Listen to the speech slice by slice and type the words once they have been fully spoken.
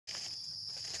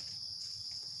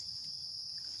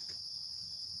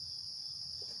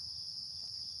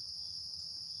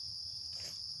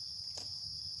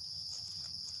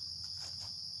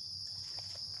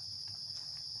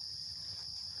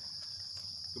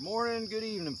Good morning, good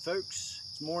evening, folks.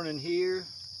 It's morning here,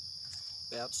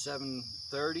 about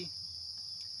 7:30.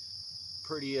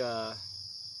 Pretty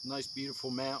nice,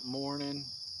 beautiful mountain morning,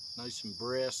 nice and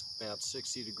brisk, about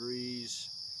 60 degrees,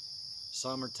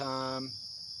 summertime.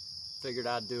 Figured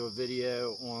I'd do a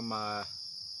video on my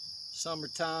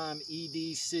summertime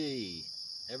EDC,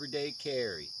 everyday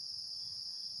carry,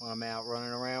 when I'm out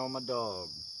running around with my dog.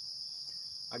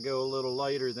 I go a little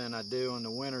lighter than I do in the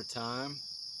winter time.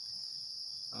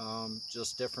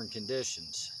 Just different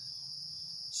conditions.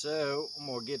 So I'm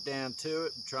gonna get down to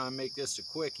it and try and make this a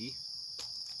quickie.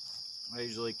 I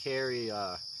usually carry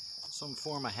some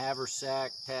form of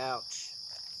haversack pouch.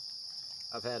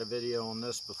 I've had a video on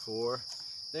this before.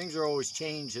 Things are always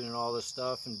changing and all this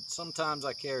stuff, and sometimes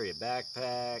I carry a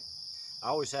backpack. I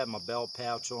always have my belt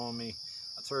pouch on me.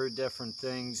 I throw different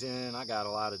things in. I got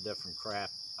a lot of different crap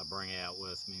I bring out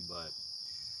with me, but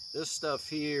this stuff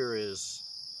here is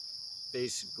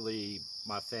basically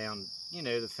my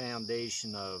the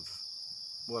foundation of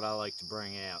what I like to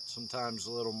bring out. Sometimes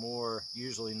a little more,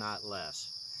 usually not less.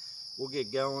 We'll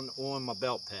get going on my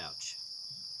belt pouch.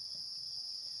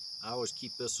 I always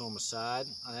keep this on my side.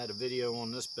 I had a video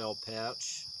on this belt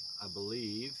pouch, I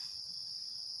believe,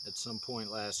 at some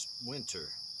point last winter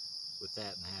with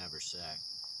that in the haversack.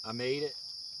 I made it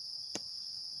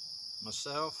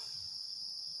myself.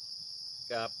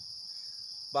 Got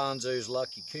Bonzo's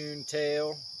lucky coon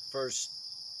tail, first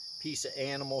piece of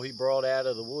animal he brought out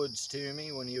of the woods to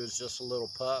me when he was just a little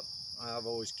pup. I've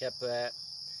always kept that,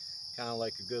 kind of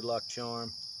like a good luck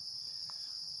charm.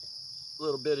 A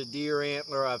little bit of deer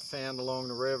antler I've found along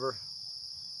the river.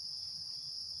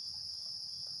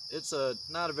 It's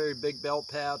not a very big belt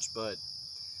pouch, but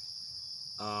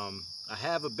I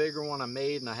have a bigger one I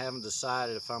made, and I haven't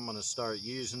decided if I'm going to start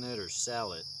using it or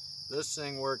sell it. This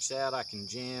thing works out. I can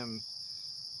jam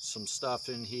some stuff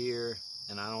in here,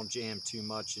 and I don't jam too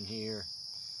much in here.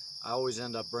 I always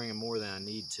end up bringing more than I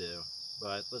need to,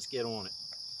 but let's get on it.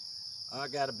 I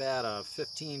got about a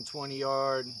 15-20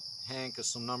 yard hank of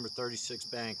some number 36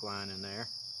 bank line in there.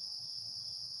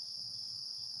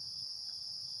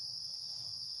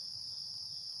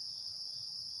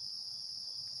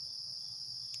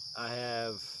 I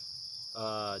have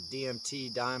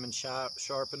DMT diamond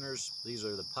sharpeners. These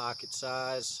are the pocket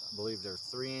size. I believe they're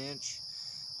 3-inch.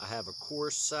 I have a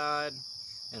coarse side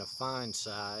and a fine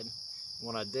side.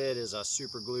 What I did is I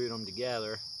super glued them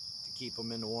together to keep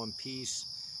them into one piece,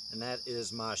 and that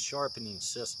is my sharpening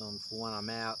system for when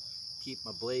I'm out, keep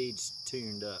my blades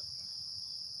tuned up.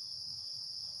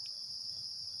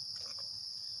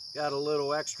 Got a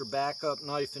little extra backup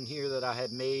knife in here that I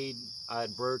had made. I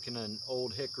had broken an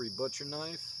old hickory butcher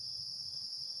knife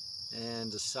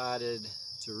and decided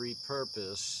to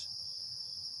repurpose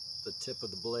the tip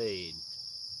of the blade.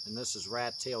 And this is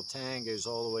rat tail tang, goes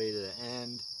all the way to the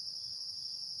end.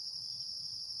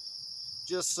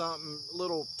 Just something,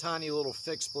 little tiny little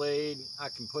fixed blade. I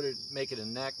can make it a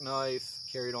neck knife,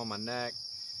 carry it on my neck.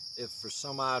 If for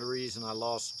some odd reason I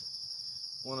lost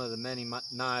one of the many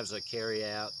knives I carry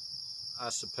out, I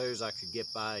suppose I could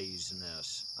get by using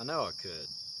this. I know I could.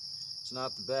 It's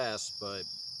not the best, but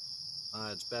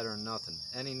it's better than nothing.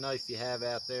 Any knife you have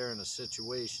out there in a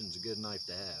situation is a good knife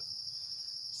to have.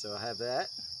 So I have that.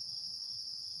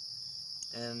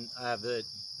 And I have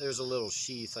there's a little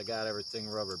sheath. I got everything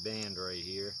rubber band right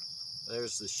here.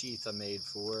 There's the sheath I made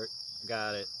for it. I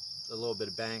got it, a little bit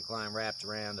of bank line wrapped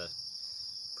around to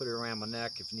put it around my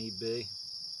neck if need be.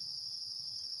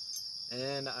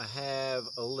 And I have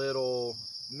a little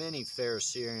mini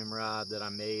ferrocerium rod that I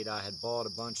made. I had bought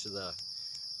a bunch of the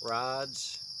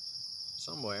rods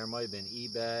somewhere, it might have been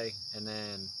eBay, and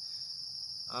then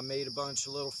I made a bunch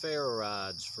of little ferro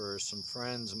rods for some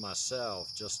friends and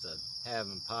myself, just to have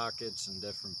in pockets and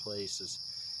different places.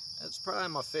 That's probably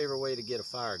my favorite way to get a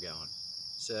fire going.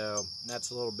 So that's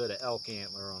a little bit of elk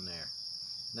antler on there.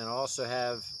 And then I also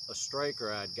have a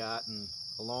striker I'd gotten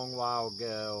a long while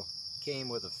ago. Came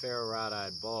with a ferro rod I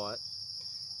had bought,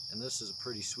 and this is a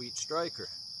pretty sweet striker.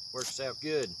 Works out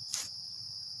good.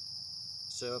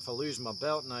 So if I lose my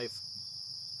belt knife,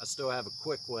 I still have a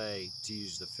quick way to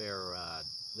use the ferro rod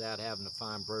without having to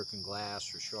find broken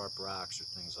glass or sharp rocks or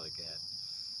things like that.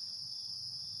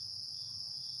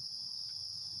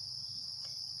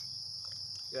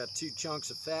 Got 2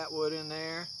 chunks of fat wood in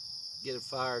there. Get a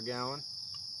fire going.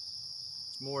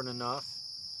 It's more than enough.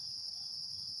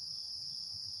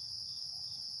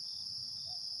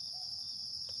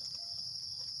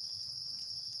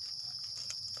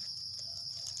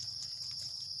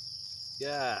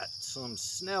 Got some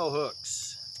snell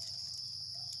hooks.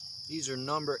 These are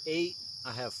number 8.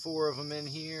 I have 4 of them in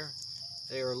here.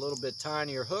 They are a little bit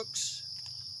tinier hooks.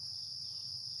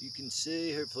 You can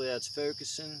see, hopefully that's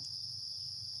focusing.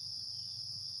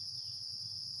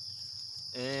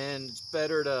 And it's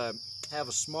better to have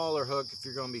a smaller hook if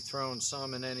you're going to be throwing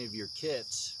some in any of your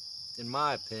kits, in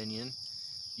my opinion.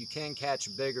 You can catch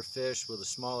a bigger fish with a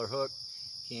smaller hook.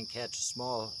 You can't catch a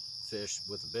small fish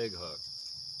with a big hook.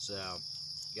 So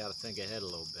you got to think ahead a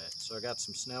little bit. So I got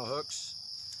some snell hooks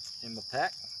in my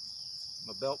pack,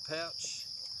 my belt pouch.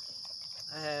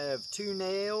 I have 2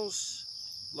 nails,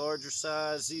 larger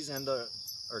size. These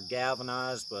are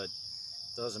galvanized, but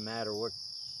it doesn't matter what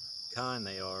kind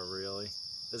they are really.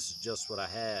 This is just what I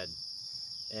had.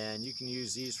 And you can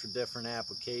use these for different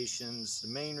applications. The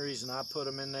main reason I put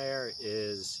them in there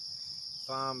is if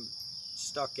I'm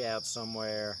stuck out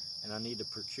somewhere and I need to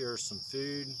procure some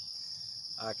food,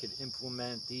 I could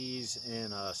implement these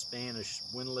in a Spanish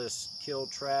windlass kill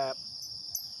trap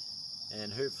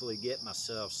and hopefully get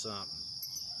myself something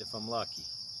if I'm lucky.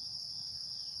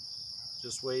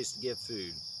 Just ways to get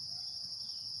food.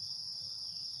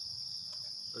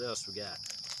 What else we got?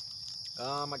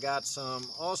 I got some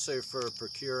also for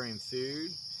procuring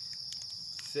food,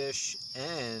 fish,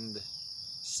 and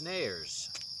snares.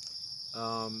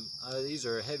 These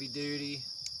are heavy duty.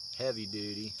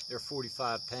 They're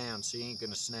 45 pounds, so you ain't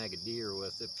gonna snag a deer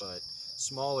with it, but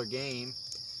smaller game.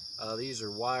 These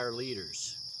are wire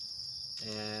leaders,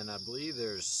 and I believe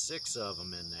there's 6 of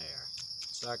them in there.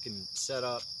 So I can set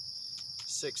up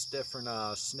 6 different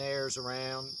snares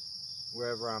around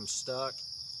wherever I'm stuck.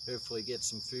 Hopefully get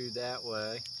some food that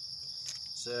way.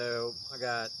 So I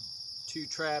got 2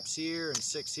 traps here and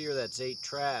 6 here. That's 8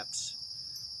 traps,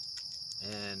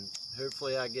 and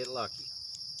hopefully I get lucky.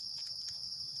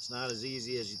 It's not as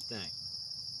easy as you think.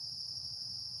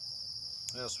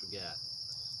 What else we got?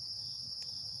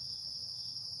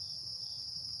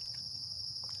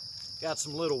 Got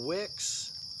some little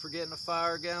wicks for getting a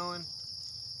fire going.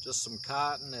 Just some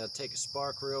cotton. They'll take a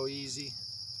spark real easy.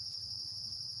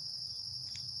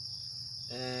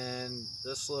 And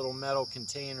this little metal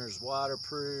container is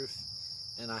waterproof,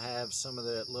 and I have some of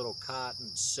that little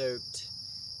cotton soaked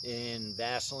in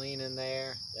Vaseline in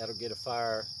there. That'll get a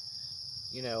fire,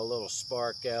 you know, a little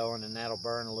spark going, and that'll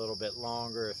burn a little bit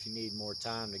longer if you need more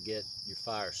time to get your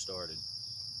fire started.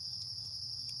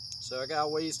 So I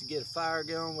got ways to get a fire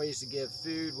going, ways to get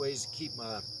food, ways to keep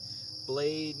my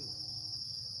blade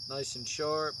nice and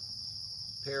sharp,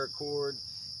 paracord.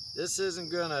 This isn't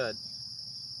gonna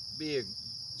be a,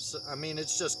 I mean,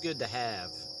 it's just good to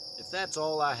have. If that's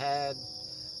all I had,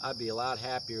 I'd be a lot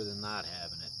happier than not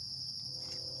having it.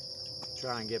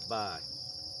 Try and get by.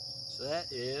 So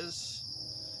that is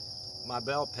my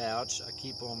belt pouch. I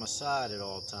keep on my side at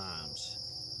all times.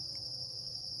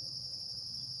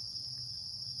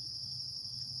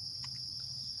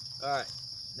 Alright,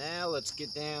 now let's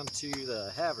get down to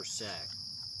the haversack.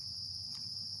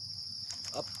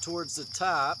 Up towards the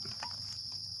top,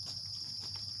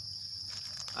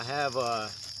 I have a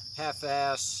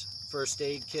half-ass first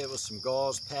aid kit with some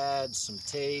gauze pads, some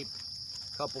tape,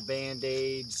 a couple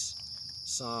band-aids,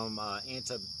 some or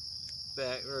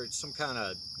some kind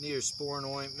of neosporin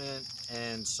ointment,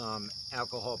 and some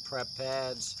alcohol prep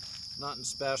pads. Nothing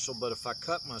special, but if I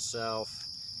cut myself,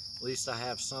 at least I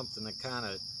have something to kind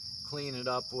of clean it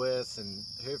up with and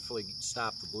hopefully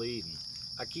stop the bleeding.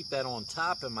 I keep that on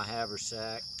top of my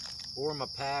haversack or my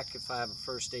pack if I have a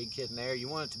first aid kit in there. You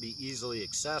want it to be easily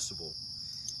accessible.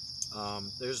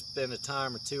 There's been a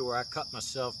time or two where I cut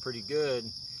myself pretty good,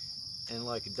 and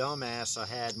like a dumbass, I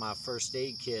had my first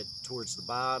aid kit towards the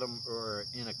bottom or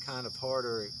in a kind of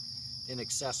harder,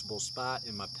 inaccessible spot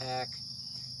in my pack,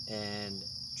 and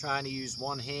trying to use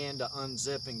one hand to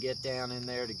unzip and get down in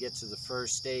there to get to the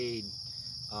first aid.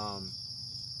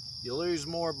 You lose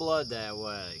more blood that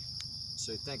way.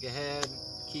 So think ahead,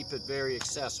 keep it very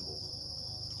accessible.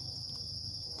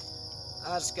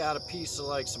 I just got a piece of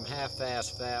like some half-ass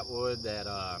fat wood that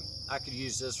I could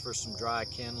use this for some dry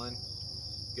kindling.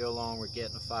 Go along with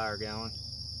getting a fire going.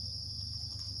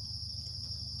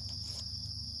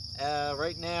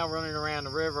 Right now, running around the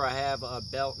river, I have a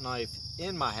belt knife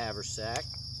in my haversack,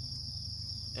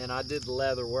 and I did the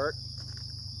leather work.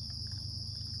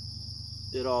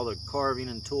 Did all the carving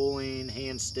and tooling,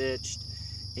 hand-stitched,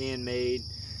 handmade.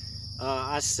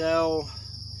 I sell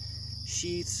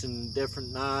sheaths and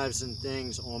different knives and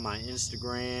things on my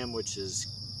Instagram, which is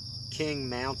King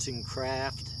Mountain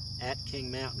Craft, at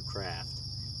King Mountain Craft.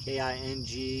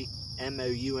 KingMountainCraft.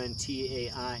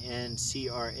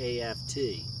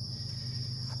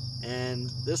 And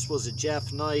this was a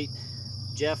Jeff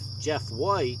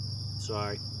White,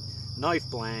 sorry, knife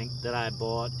blank that I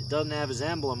bought. It doesn't have his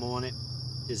emblem on it,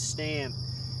 his stamp,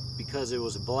 because it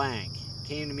was a blank.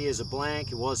 came to me as a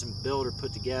blank. It wasn't built or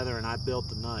put together, and I built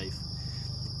the knife.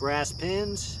 Brass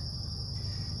pins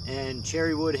and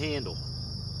cherry wood handle.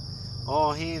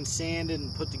 All hand sanded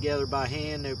and put together by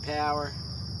hand, no power.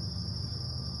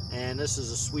 And this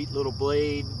is a sweet little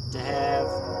blade to have.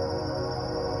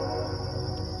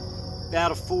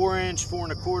 About a 4-inch, 4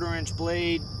 1/4 inch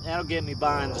blade. That'll get me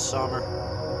by in the summer.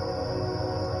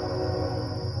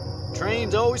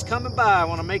 Train's always coming by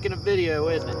when I'm making a video,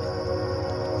 isn't it?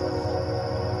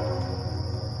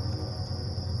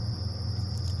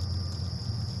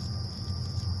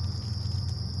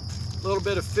 A little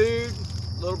bit of food,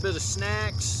 a little bit of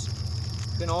snacks.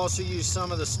 You can also use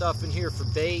some of the stuff in here for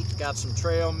bait. Got some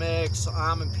trail mix,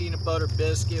 almond peanut butter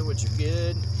biscuit, which are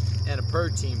good, and a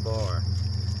protein bar.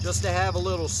 Just to have a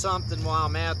little something while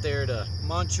I'm out there to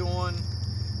munch on,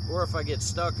 or if I get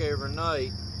stuck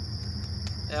overnight,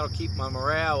 that'll keep my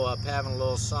morale up, having a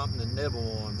little something to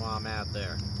nibble on while I'm out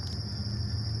there.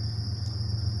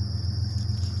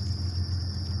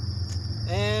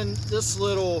 And this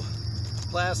little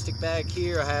plastic bag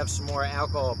here, I have some more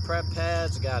alcohol prep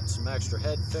pads. I got some extra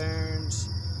headphones,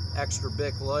 extra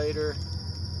Bic lighter,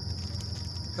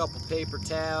 a couple paper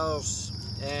towels,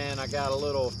 and I got a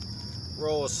little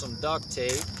roll of some duct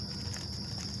tape.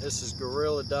 This is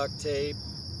Gorilla duct tape,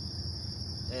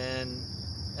 and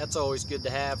that's always good to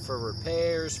have for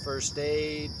repairs, first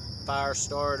aid, fire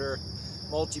starter,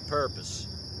 multi-purpose.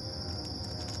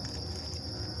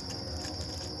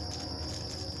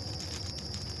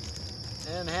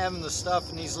 And having the stuff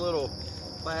in these little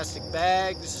plastic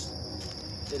bags,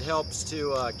 it helps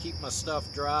to keep my stuff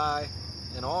dry.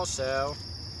 And also,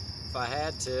 if I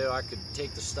had to, I could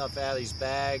take the stuff out of these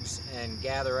bags and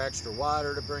gather extra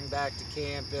water to bring back to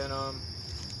camp in them.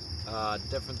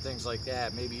 Different things like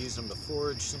that. Maybe use them to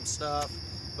forage some stuff.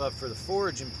 But for the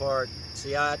foraging part,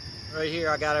 see, right here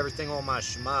I got everything on my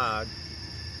shemagh.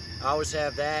 I always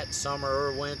have that summer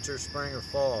or winter, spring or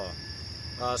fall.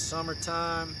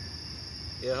 Summertime,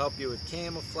 it'll help you with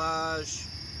camouflage.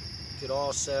 You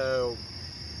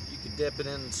could dip it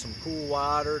in some cool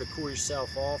water to cool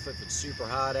yourself off if it's super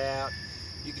hot out.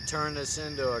 You could turn this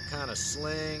into a kind of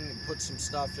sling and put some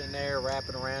stuff in there, wrap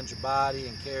it around your body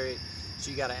and carry it. So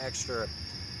you got an extra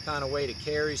kind of way to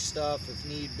carry stuff if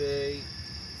need be.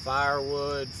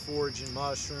 Firewood, foraging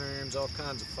mushrooms, all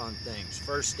kinds of fun things.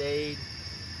 First aid,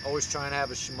 always try and have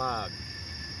a shemagh.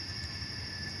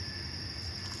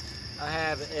 I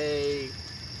have a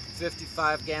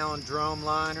 55-gallon drum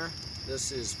liner.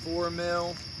 This is 4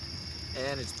 mil,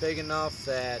 and it's big enough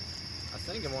that I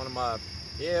think in one of my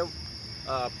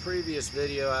previous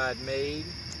video I had made,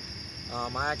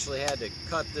 I actually had to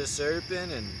cut this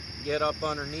open and get up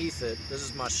underneath it. This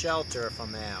is my shelter if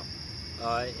I'm out.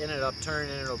 It ended up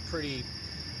turning into a pretty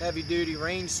heavy-duty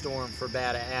rainstorm for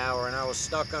about an hour, and I was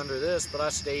stuck under this, but I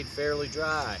stayed fairly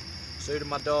dry. So did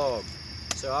my dog.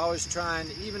 So I always try,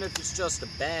 and even if it's just a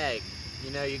bag, you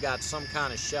know, you got some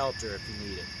kind of shelter if you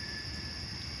need it.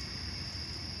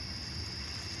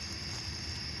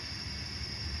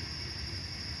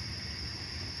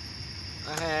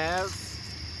 I have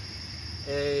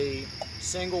a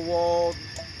single-walled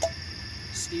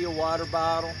steel water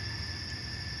bottle,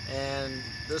 and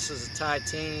this is a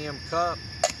titanium cup,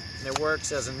 and it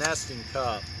works as a nesting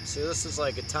cup. So this is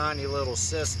like a tiny little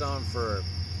system for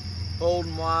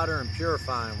holding water and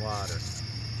purifying water.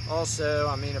 Also,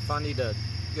 I mean, if I need to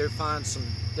go find some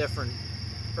different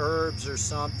herbs or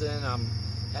something,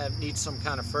 need some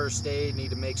kind of first aid, need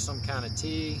to make some kind of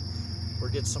tea or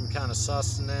get some kind of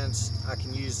sustenance, I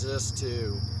can use this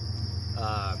to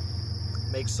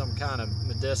make some kind of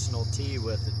medicinal tea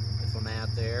with it if I'm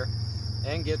out there,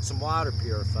 and get some water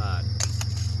purified.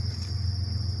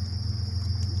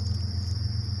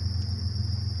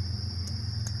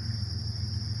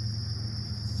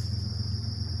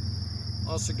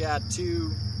 Also got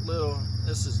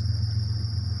this is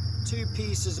 2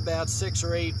 pieces about 6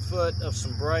 or 8 foot of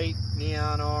some bright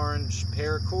neon orange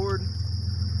paracord.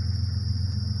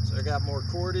 So I got more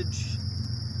cordage.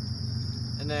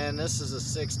 And then this is a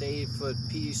 6 to 8 foot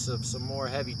piece of some more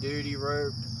heavy duty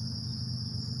rope.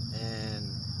 And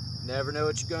never know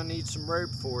what you're gonna need some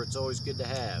rope for. It's always good to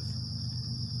have.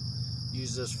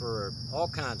 Use this for all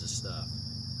kinds of stuff.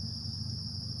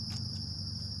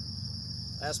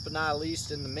 Last but not least,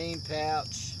 in the main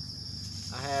pouch,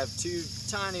 I have 2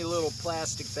 tiny little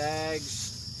plastic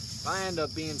bags. If I end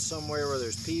up being somewhere where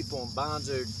there's people and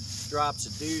Bonzo drops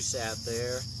a deuce out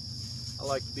there, I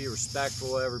like to be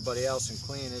respectful of everybody else and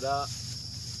clean it up.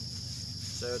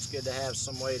 So it's good to have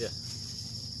some way to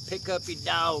pick up your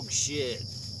dog shit.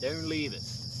 Don't leave it.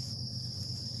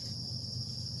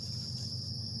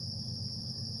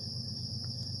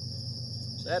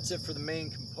 that's it for the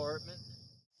main compartment.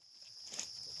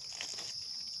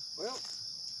 Well,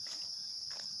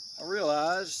 I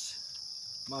realized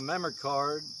my memory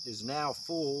card is now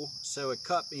full, so it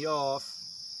cut me off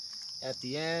at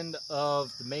the end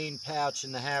of the main pouch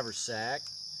in the haversack.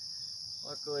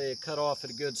 Luckily it cut off at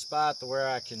a good spot to where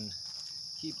I can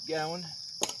keep going.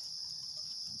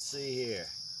 Let's see here.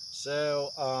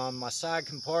 So my side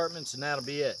compartments, and that'll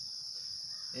be it.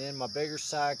 In my bigger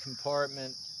side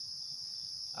compartment,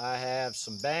 I have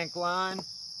some bank line,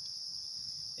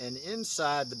 and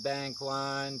inside the bank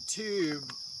line tube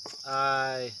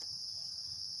I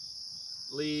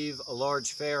leave a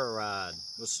large ferro rod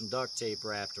with some duct tape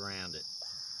wrapped around it,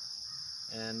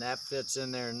 and that fits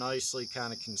in there nicely,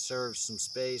 kind of conserves some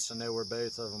space. I know where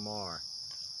both of them are.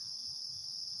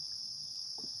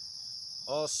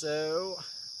 Also,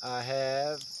 I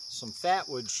have some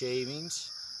fatwood shavings,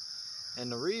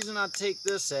 and the reason I take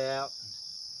this out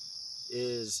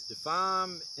is if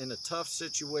I'm in a tough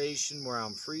situation where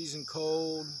I'm freezing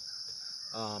cold,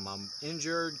 I'm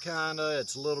injured kinda,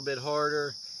 it's a little bit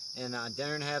harder, and I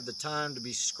don't have the time to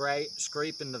be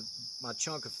scraping my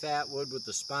chunk of fatwood with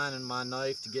the spine of my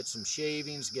knife to get some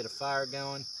shavings, get a fire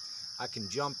going. I can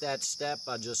jump that step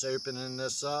by just opening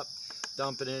this up,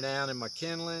 dumping it down in my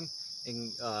kindling,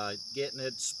 and getting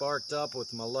it sparked up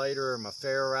with my lighter or my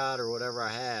ferro rod or whatever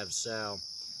I have. So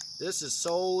this is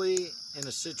solely in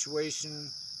a situation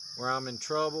where I'm in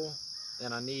trouble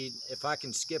and I need, if I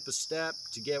can skip a step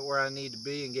to get where I need to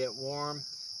be and get warm,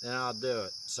 then I'll do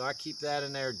it. So I keep that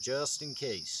in there just in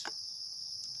case.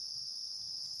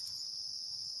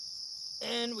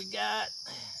 And we got,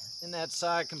 in that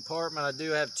side compartment, I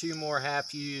do have 2 more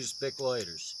half-used Bic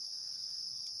lighters.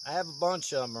 I have a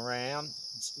bunch of them around.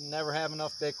 Never have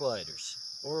enough Bic lighters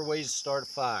or ways to start a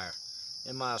fire.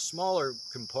 In my smaller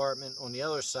compartment on the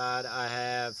other side, I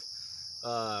have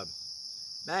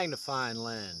magnifying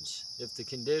lens. If the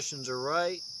conditions are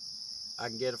right, I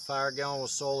can get a fire going with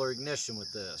solar ignition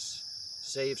with this.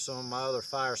 Save some of my other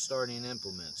fire starting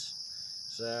implements.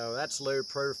 So that's low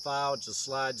profile, it just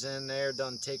slides in there,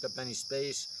 doesn't take up any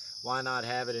space. Why not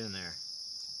have it in there?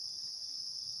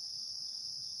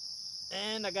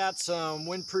 And I got some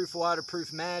windproof,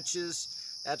 waterproof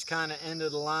matches. That's kind of end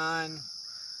of the line.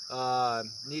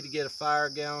 Need to get a fire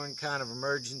going, kind of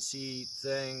emergency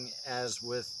thing, as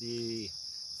with the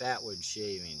fatwood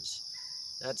shavings.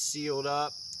 That's sealed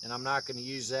up, and I'm not going to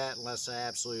use that unless I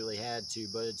absolutely had to,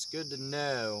 but it's good to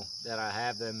know that I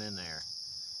have them in there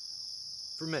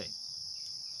for me.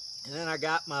 And then I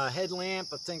got my headlamp.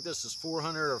 I think this is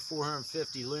 400 or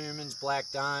 450 lumens,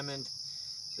 black diamond.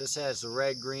 This has the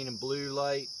red, green, and blue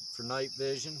light for night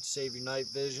vision, save your night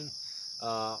vision.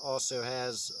 Also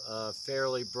has a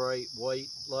fairly bright white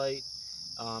light.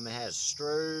 It has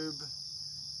strobe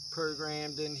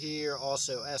programmed in here,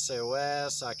 also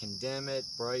SOS. I can dim it,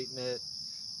 brighten it,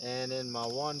 and in my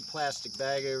one plastic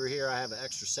bag over here I have an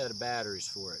extra set of batteries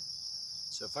for it.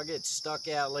 So if I get stuck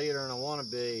out later and I want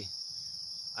to be,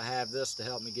 I have this to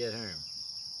help me get home.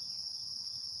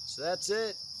 So that's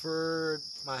it for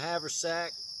my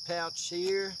haversack pouch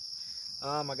here.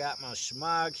 I got my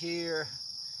shemagh here.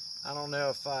 I don't know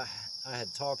if I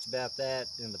had talked about that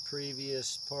in the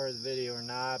previous part of the video or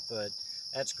not, but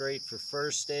that's great for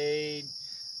first aid,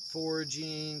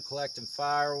 foraging, collecting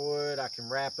firewood. I can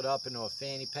wrap it up into a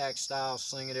fanny pack style,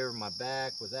 sling it over my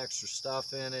back with extra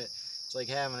stuff in it. It's like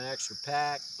having an extra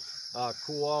pack.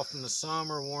 Cool off in the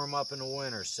summer, warm up in the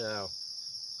winter. So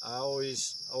I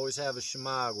always have a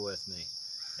shemagh with me.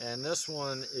 And this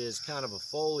one is kind of a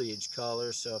foliage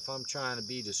color, so if I'm trying to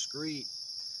be discreet,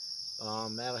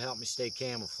 that'll help me stay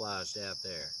camouflaged out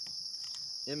there.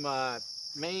 In my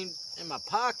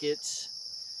pockets,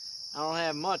 I don't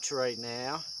have much right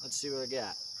now. Let's see what I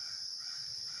got.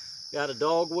 Got a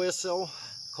dog whistle.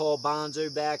 Call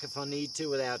Bonzo back if I need to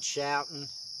without shouting,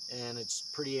 and it's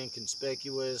pretty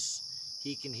inconspicuous.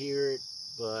 He can hear it,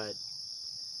 but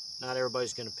not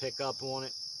everybody's going to pick up on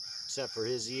it, except for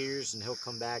his ears, and he'll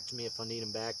come back to me if I need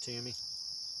him back to me.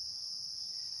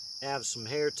 I have some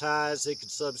hair ties. They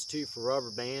could substitute for rubber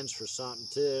bands for something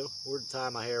too, or to tie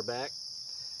my hair back.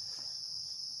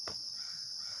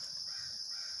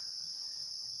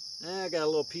 And I got a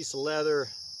little piece of leather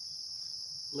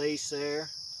lace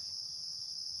there.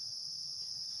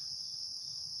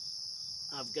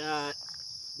 I've got,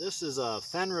 this is a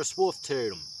Fenris wolf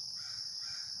totem,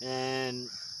 and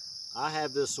I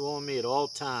have this on me at all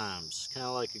times, kind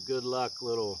of like a good luck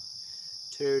little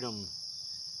totem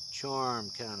charm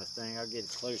kind of thing. I'll get a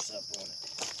close up on it.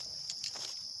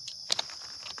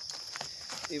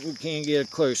 If we can get a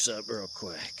close up real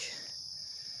quick.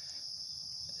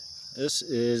 This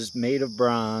is made of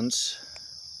bronze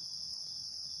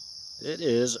It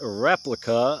is a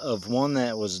replica of one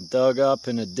that was dug up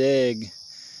in a dig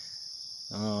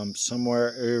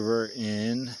somewhere over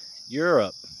in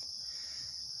Europe.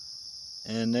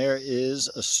 And there is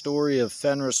a story of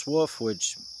Fenris wolf,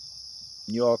 which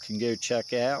you all can go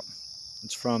check out.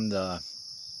 It's from the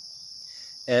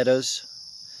Eddas,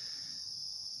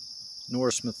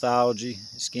 Norse mythology,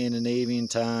 Scandinavian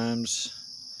times.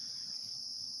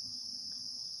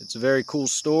 It's a very cool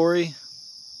story.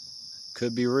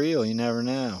 Could be real, you never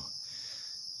know.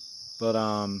 But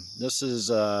this is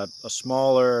a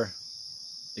smaller,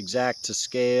 exact to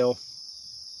scale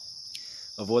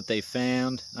of what they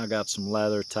found. I got some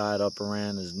leather tied up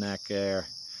around his neck there,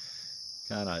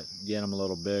 kind of get him a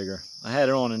little bigger. I had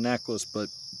it on a necklace, but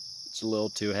it's a little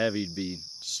too heavy to be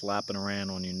slapping around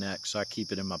on your neck, so I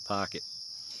keep it in my pocket.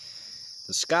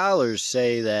 The scholars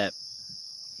say that,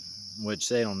 which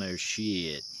they don't know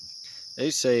shit, they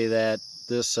say that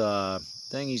this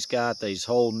thing he's got that he's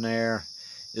holding there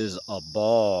is a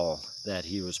ball that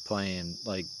he was playing.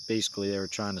 Like, basically they were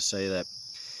trying to say that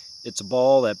it's a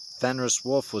ball that Fenris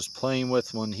wolf was playing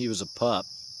with when he was a pup.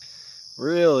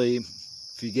 Really,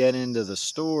 if you get into the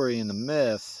story and the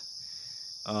myth,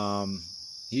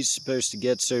 he's supposed to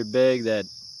get so big that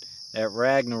at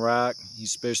Ragnarok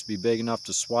he's supposed to be big enough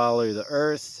to swallow the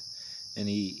earth, and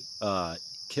he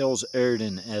kills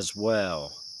Odin as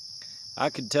well. I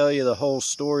could tell you the whole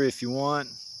story if you want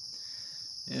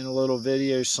in a little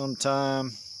video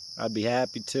sometime. I'd be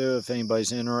happy to. If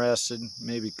anybody's interested,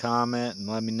 maybe comment and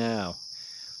let me know.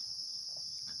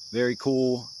 Very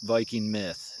cool Viking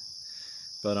myth.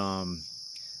 But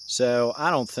so I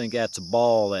don't think that's a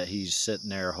ball that he's sitting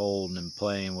there holding and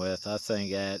playing with. I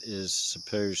think that is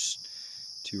supposed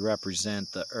to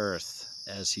represent the earth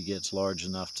as he gets large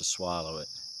enough to swallow it.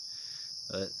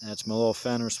 But that's my little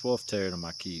Fenris wolf totem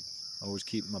I keep. Always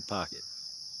keep in my pocket.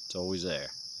 It's always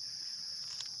there.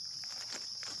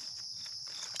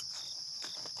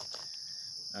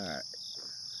 Alright.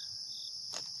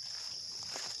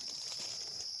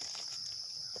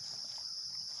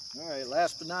 Alright,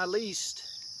 last but not least,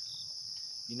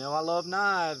 you know I love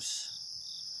knives.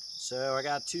 So I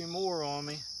got two more on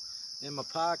me. In my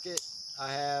pocket,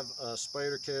 I have a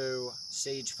Spyderco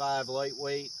Sage 5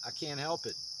 lightweight. I can't help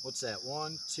it. What's that?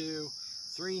 1, 2,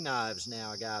 3 knives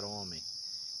now I got on me.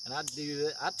 And I do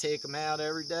that. I take them out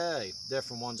every day.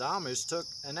 Different ones. I almost took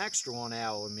an extra one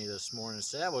out with me this morning,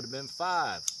 so that would have been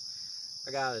 5.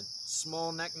 I got a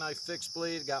small neck knife fixed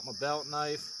blade. Got my belt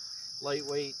knife,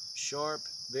 lightweight, sharp,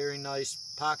 very nice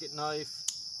pocket knife.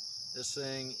 This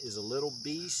thing is a little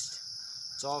beast.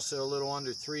 It's also a little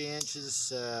under 3 inches,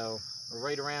 so, or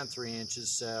right around 3 inches.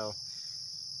 So,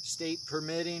 state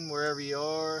permitting, wherever you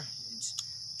are, it's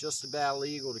just about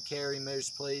legal to carry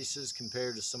most places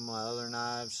compared to some of my other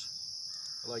knives.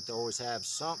 I like to always have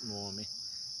something on me.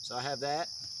 So I have that.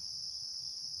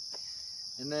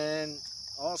 And then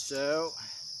also,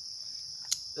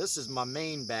 this is my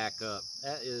main backup.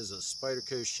 That is a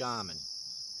Spyderco Shaman.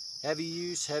 Heavy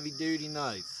use, heavy duty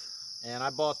knife. And I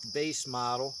bought the base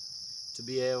model to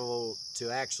be able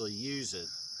to actually use it.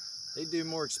 They do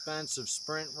more expensive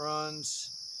sprint runs,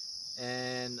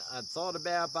 and I thought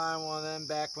about buying one of them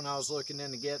back when I was looking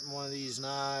into getting one of these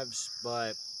knives,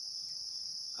 but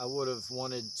I would have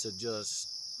wanted to just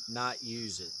not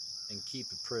use it and keep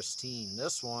it pristine.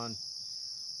 This one,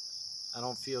 I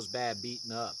don't feel as bad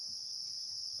beating up.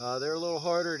 They're a little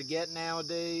harder to get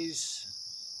nowadays,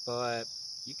 but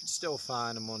you can still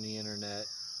find them on the internet.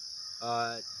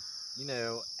 You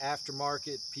know,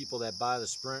 aftermarket people that buy the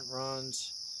sprint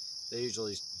runs, they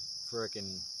usually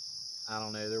frickin', I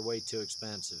don't know, they're way too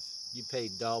expensive. You pay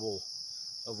double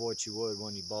of what you would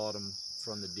when you bought them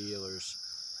from the dealers.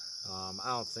 I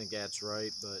don't think that's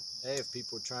right, but hey, if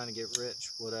people are trying to get rich,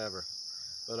 whatever.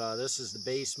 But this is the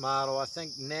base model. I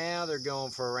think now they're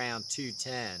going for around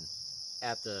 $210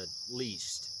 at the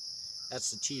least.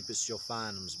 That's the cheapest you'll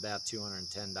find them, is about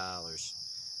 $210.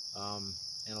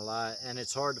 And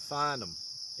it's hard to find them.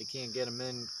 They can't get them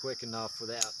in quick enough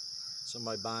without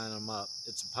somebody buying them up.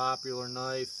 It's a popular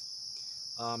knife.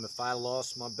 If I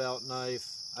lost my belt knife,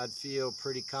 I'd feel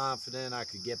pretty confident I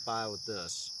could get by with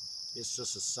this. It's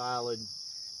just a solid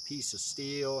piece of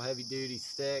steel, heavy duty,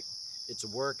 thick. It's a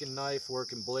working knife,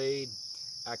 working blade.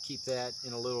 I keep that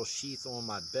in a little sheath on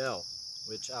my belt,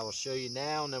 which I will show you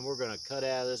now, and then we're going to cut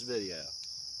out of this video.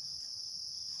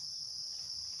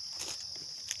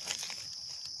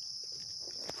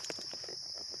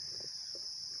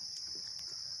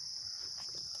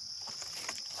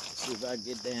 Let's see if I can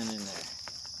get down in there.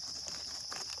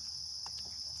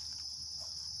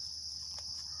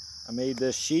 I made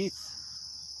this sheath.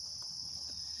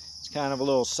 It's kind of a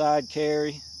little side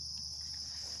carry.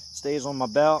 stays on my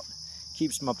belt,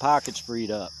 keeps my pockets freed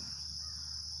up.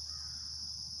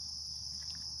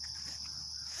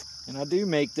 And I do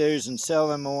make those and sell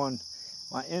them on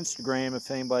my Instagram if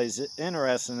anybody's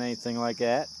interested in anything like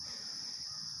that.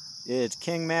 It's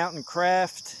King Mountain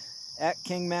Craft, at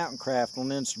King Mountain Craft on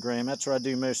Instagram. That's where I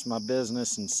do most of my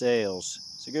business and sales.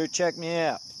 So go check me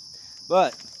out.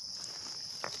 But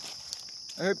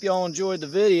I hope y'all enjoyed the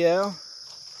video.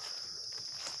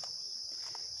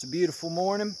 It's a beautiful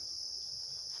morning.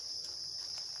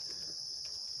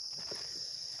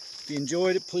 If you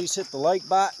enjoyed it, please hit the like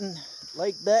button,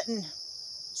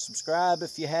 subscribe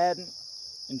if you hadn't,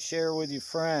 and share with your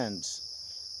friends.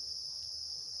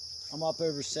 I'm up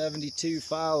over 72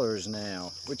 followers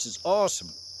now, which is awesome.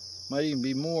 Might even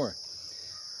be more.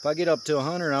 If I get up to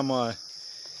 100, I'm gonna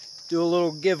do a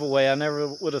little giveaway. I never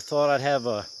would have thought I'd have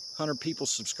 100 people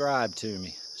subscribe to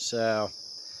me. So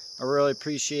I really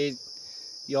appreciate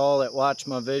y'all that watch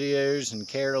my videos and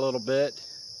care a little bit.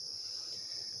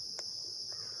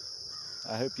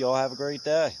 I hope y'all have a great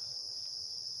day.